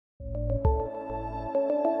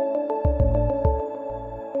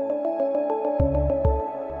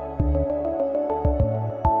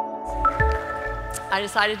I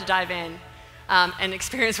decided to dive in and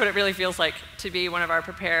experience what it really feels like to be one of our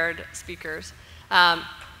prepared speakers.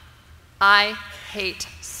 I hate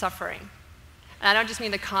suffering. And I don't just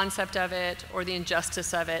mean the concept of it or the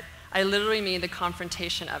injustice of it. I literally mean the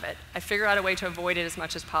confrontation of it. I figure out a way to avoid it as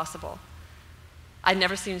much as possible. I've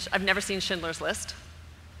never seen Schindler's List.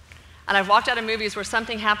 And I've walked out of movies where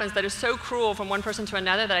something happens that is so cruel from one person to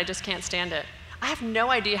another that I just can't stand it. I have no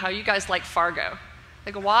idea how you guys like Fargo.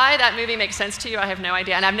 Like, why that movie makes sense to you, I have no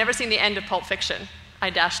idea. And I've never seen the end of Pulp Fiction. I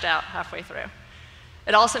dashed out halfway through.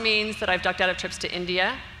 It also means that I've ducked out of trips to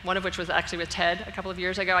India, one of which was actually with TED a couple of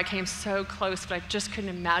years ago. I came so close, but I just couldn't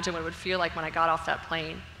imagine what it would feel like when I got off that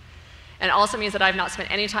plane. And it also means that I've not spent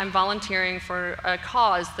any time volunteering for a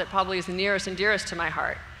cause that probably is the nearest and dearest to my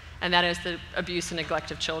heart, and that is the abuse and neglect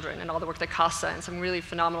of children and all the work that CASA and some really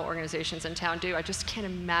phenomenal organizations in town do. I just can't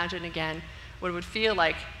imagine again what it would feel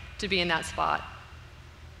like to be in that spot.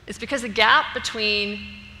 It's because the gap between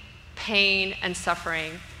pain and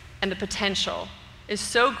suffering and the potential is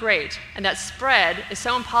so great, and that spread is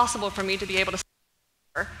so impossible for me to be able to see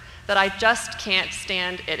that I just can't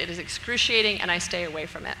stand it. It is excruciating, and I stay away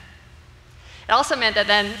from it. It also meant that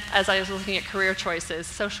then, as I was looking at career choices,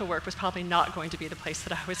 social work was probably not going to be the place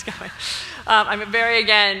that I was going. I'm very,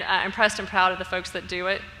 again, impressed and proud of the folks that do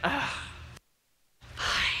it. Ugh.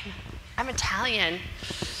 Fine. I'm Italian.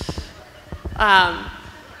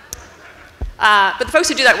 But the folks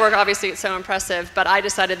who do that work, obviously, it's so impressive, but I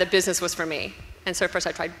decided that business was for me. And so first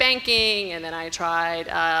I tried banking, and then I tried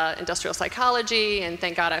industrial psychology, and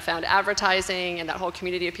thank God I found advertising and that whole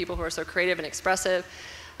community of people who are so creative and expressive.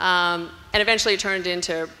 And eventually it turned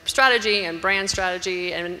into strategy and brand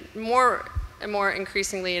strategy, and more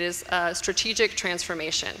increasingly it is strategic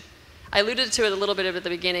transformation. I alluded to it a little bit at the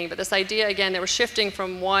beginning, but this idea, again, that we're shifting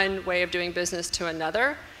from one way of doing business to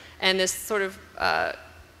another, and this sort of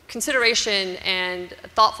consideration and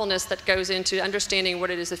thoughtfulness that goes into understanding what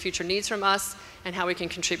it is the future needs from us and how we can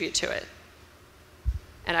contribute to it.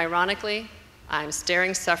 And ironically, I'm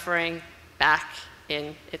staring suffering back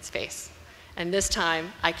in its face. And this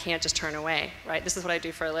time, I can't just turn away, right? This is what I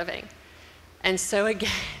do for a living. And so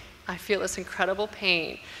again, I feel this incredible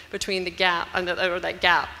pain between the gap, or that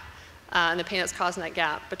gap, and the pain that's causing that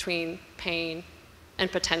gap between pain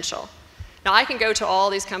and potential. Now, I can go to all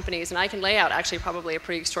these companies, and I can lay out actually probably a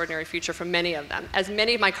pretty extraordinary future for many of them, as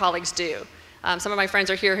many of my colleagues do. Some of my friends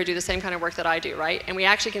are here who do the same kind of work that I do, right? And we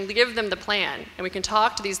actually can give them the plan, and we can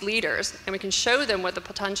talk to these leaders, and we can show them what the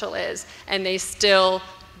potential is, and they still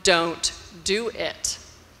don't do it.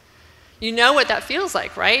 You know what that feels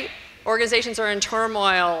like, right? Organizations are in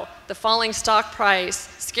turmoil, the falling stock price,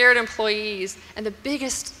 scared employees, and the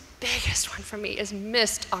biggest one for me is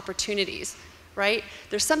missed opportunities, right?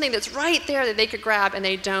 There's something that's right there that they could grab, and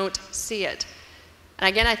they don't see it. And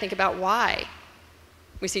again, I think about why.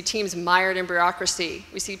 We see teams mired in bureaucracy.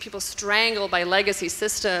 We see people strangled by legacy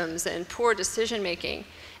systems and poor decision making.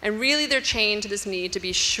 And really they're chained to this need to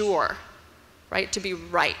be sure, right? To be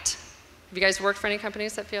right. Have you guys worked for any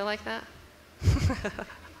companies that feel like that?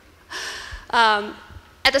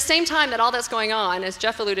 At the same time that all that's going on, as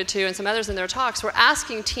Jeff alluded to and some others in their talks, we're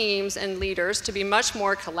asking teams and leaders to be much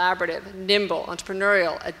more collaborative, nimble,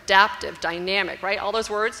 entrepreneurial, adaptive, dynamic, right? All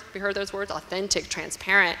those words, have you heard those words? Authentic,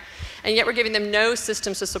 transparent. And yet we're giving them no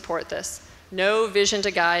systems to support this, no vision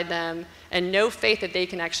to guide them, and no faith that they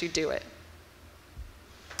can actually do it.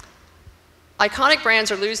 Iconic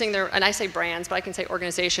brands are losing their, and I say brands, but I can say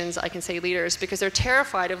organizations, I can say leaders, because they're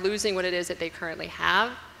terrified of losing what it is that they currently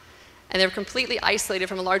have. And they're completely isolated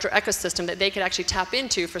from a larger ecosystem that they could actually tap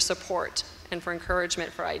into for support and for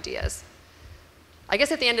encouragement for ideas. I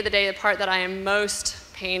guess at the end of the day, the part that I am most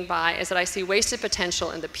pained by is that I see wasted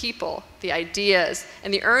potential in the people, the ideas,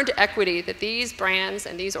 and the earned equity that these brands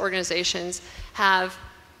and these organizations have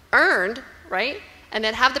earned, right? And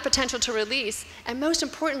that have the potential to release, and most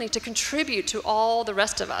importantly, to contribute to all the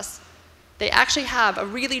rest of us. They actually have a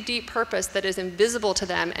really deep purpose that is invisible to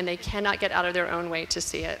them, and they cannot get out of their own way to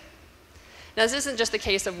see it. Now, this isn't just the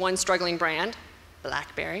case of one struggling brand,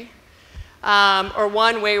 BlackBerry, or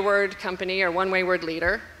one wayward company or one wayward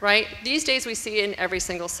leader, right? These days we see it in every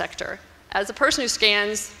single sector. As a person who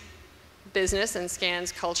scans business and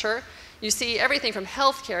scans culture, you see everything from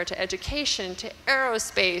healthcare to education to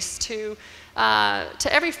aerospace to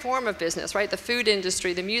every form of business, right? The food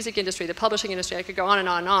industry, the music industry, the publishing industry, I could go on and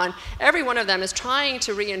on and on. Every one of them is trying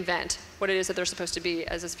to reinvent what it is that they're supposed to be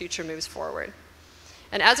as this future moves forward.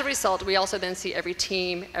 And as a result, we also then see every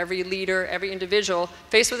team, every leader, every individual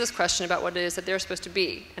faced with this question about what it is that they're supposed to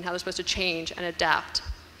be and how they're supposed to change and adapt.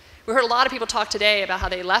 We heard a lot of people talk today about how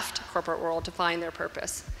they left corporate world to find their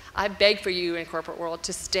purpose. I beg for you in corporate world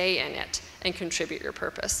to stay in it and contribute your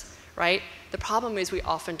purpose, right? The problem is we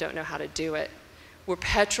often don't know how to do it. We're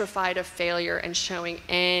petrified of failure and showing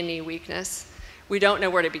any weakness. We don't know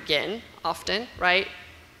where to begin often, right?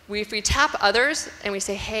 If we tap others and we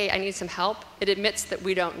say, hey, I need some help, it admits that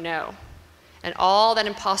we don't know. And all that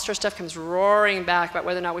imposter stuff comes roaring back about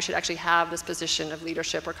whether or not we should actually have this position of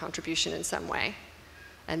leadership or contribution in some way.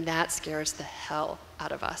 And that scares the hell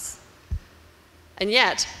out of us. And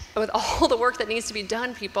yet, with all the work that needs to be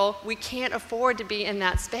done, people, we can't afford to be in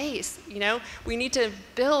that space. You know, we need to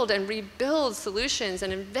build and rebuild solutions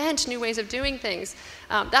and invent new ways of doing things.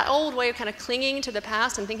 That old way of kind of clinging to the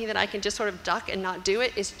past and thinking that I can just sort of duck and not do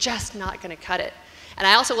it is just not going to cut it. And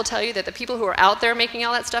I also will tell you that the people who are out there making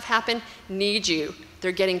all that stuff happen need you.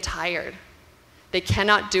 They're getting tired. They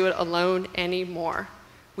cannot do it alone anymore.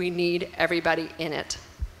 We need everybody in it.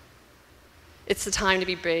 It's the time to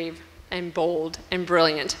be brave and bold and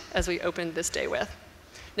brilliant, as we opened this day with.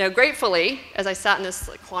 Now, gratefully, as I sat in this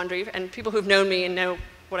quandary, and people who've known me and know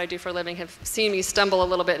what I do for a living have seen me stumble a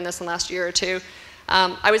little bit in this in the last year or two,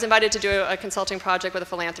 I was invited to do a consulting project with a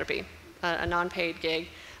philanthropy, a non-paid gig,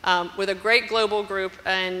 with a great global group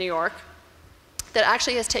in New York that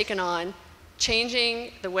actually has taken on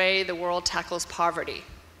changing the way the world tackles poverty.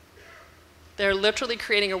 They're literally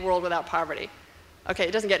creating a world without poverty. Okay,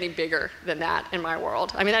 it doesn't get any bigger than that in my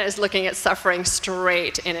world. I mean, that is looking at suffering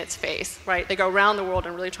straight in its face, right? They go around the world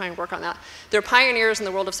and really try and work on that. They're pioneers in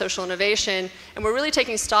the world of social innovation, and we're really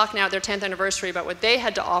taking stock now at their 10th anniversary about what they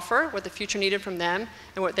had to offer, what the future needed from them,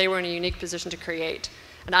 and what they were in a unique position to create.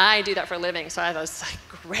 And I do that for a living, so I was like,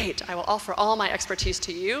 great, I will offer all my expertise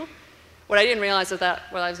to you. What I didn't realize is that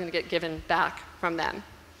what I was going to get given back from them.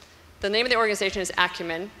 The name of the organization is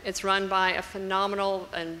Acumen. It's run by a phenomenal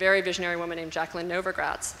and very visionary woman named Jacqueline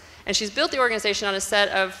Novogratz. And she's built the organization on a set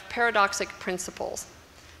of paradoxic principles.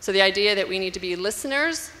 So the idea that we need to be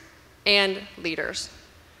listeners and leaders.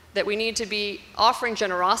 That we need to be offering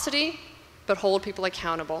generosity, but hold people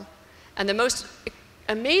accountable. And the most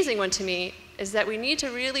amazing one to me is that we need to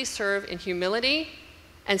really serve in humility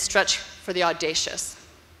and stretch for the audacious.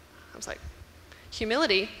 I was like,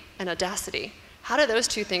 humility and audacity. How do those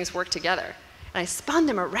two things work together? And I spun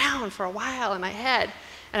them around for a while in my head,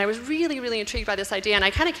 and I was really, really intrigued by this idea, and I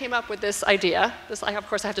kind of came up with this idea, of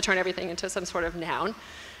course I have to turn everything into some sort of noun,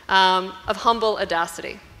 of humble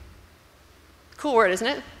audacity. Cool word, isn't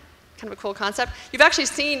it? Kind of a cool concept. You've actually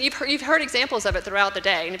seen, you've heard examples of it throughout the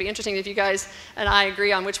day, and it'd be interesting if you guys and I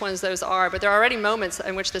agree on which ones those are, but there are already moments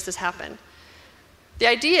in which this has happened. The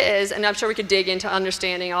idea is, and I'm sure we could dig into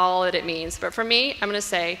understanding all that it means, but for me, I'm going to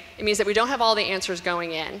say it means that we don't have all the answers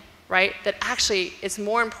going in, right? That actually it's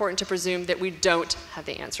more important to presume that we don't have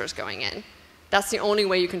the answers going in. That's the only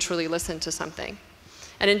way you can truly listen to something.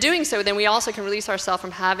 And in doing so, then we also can release ourselves from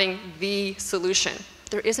having the solution.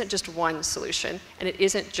 There isn't just one solution, and it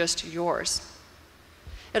isn't just yours.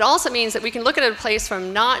 It also means that we can look at a place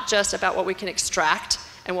from not just about what we can extract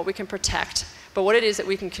and what we can protect, but what it is that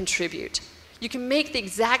we can contribute. You can make the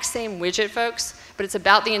exact same widget, folks, but it's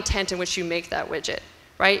about the intent in which you make that widget,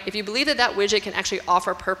 right? If you believe that that widget can actually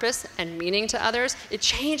offer purpose and meaning to others, it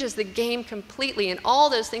changes the game completely, and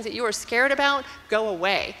all those things that you are scared about go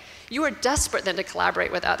away. You are desperate then to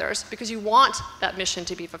collaborate with others because you want that mission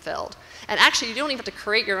to be fulfilled. And actually, you don't even have to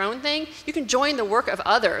create your own thing. You can join the work of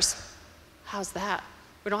others. How's that?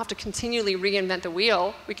 We don't have to continually reinvent the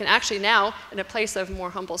wheel. We can actually now, in a place of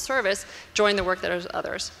more humble service, join the work that is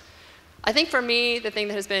others. I think for me, the thing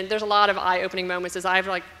that has been, there's a lot of eye-opening moments as I've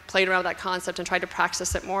played around with that concept and tried to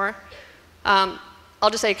practice it more. I'll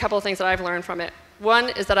just say a couple of things that I've learned from it. One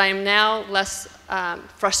is that I am now less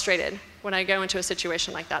frustrated when I go into a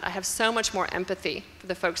situation like that. I have so much more empathy for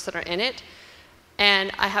the folks that are in it,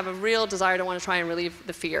 and I have a real desire to want to try and relieve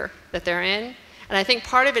the fear that they're in. And I think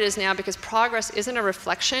part of it is now because progress isn't a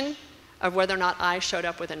reflection of whether or not I showed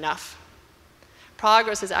up with enough.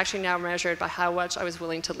 Progress is actually now measured by how much I was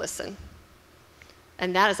willing to listen.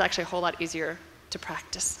 And that is actually a whole lot easier to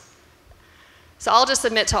practice. So I'll just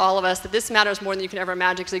admit to all of us that this matters more than you can ever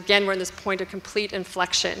imagine, because again, we're in this point of complete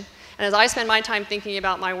inflection. And as I spend my time thinking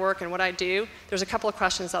about my work and what I do, there's a couple of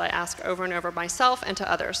questions that I ask over and over myself and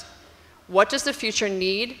to others. What does the future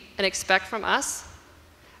need and expect from us?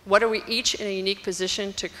 What are we each in a unique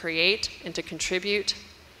position to create and to contribute?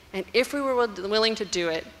 And if we were willing to do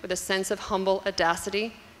it with a sense of humble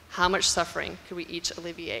audacity, how much suffering could we each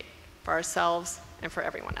alleviate for ourselves and for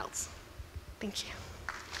everyone else? Thank you.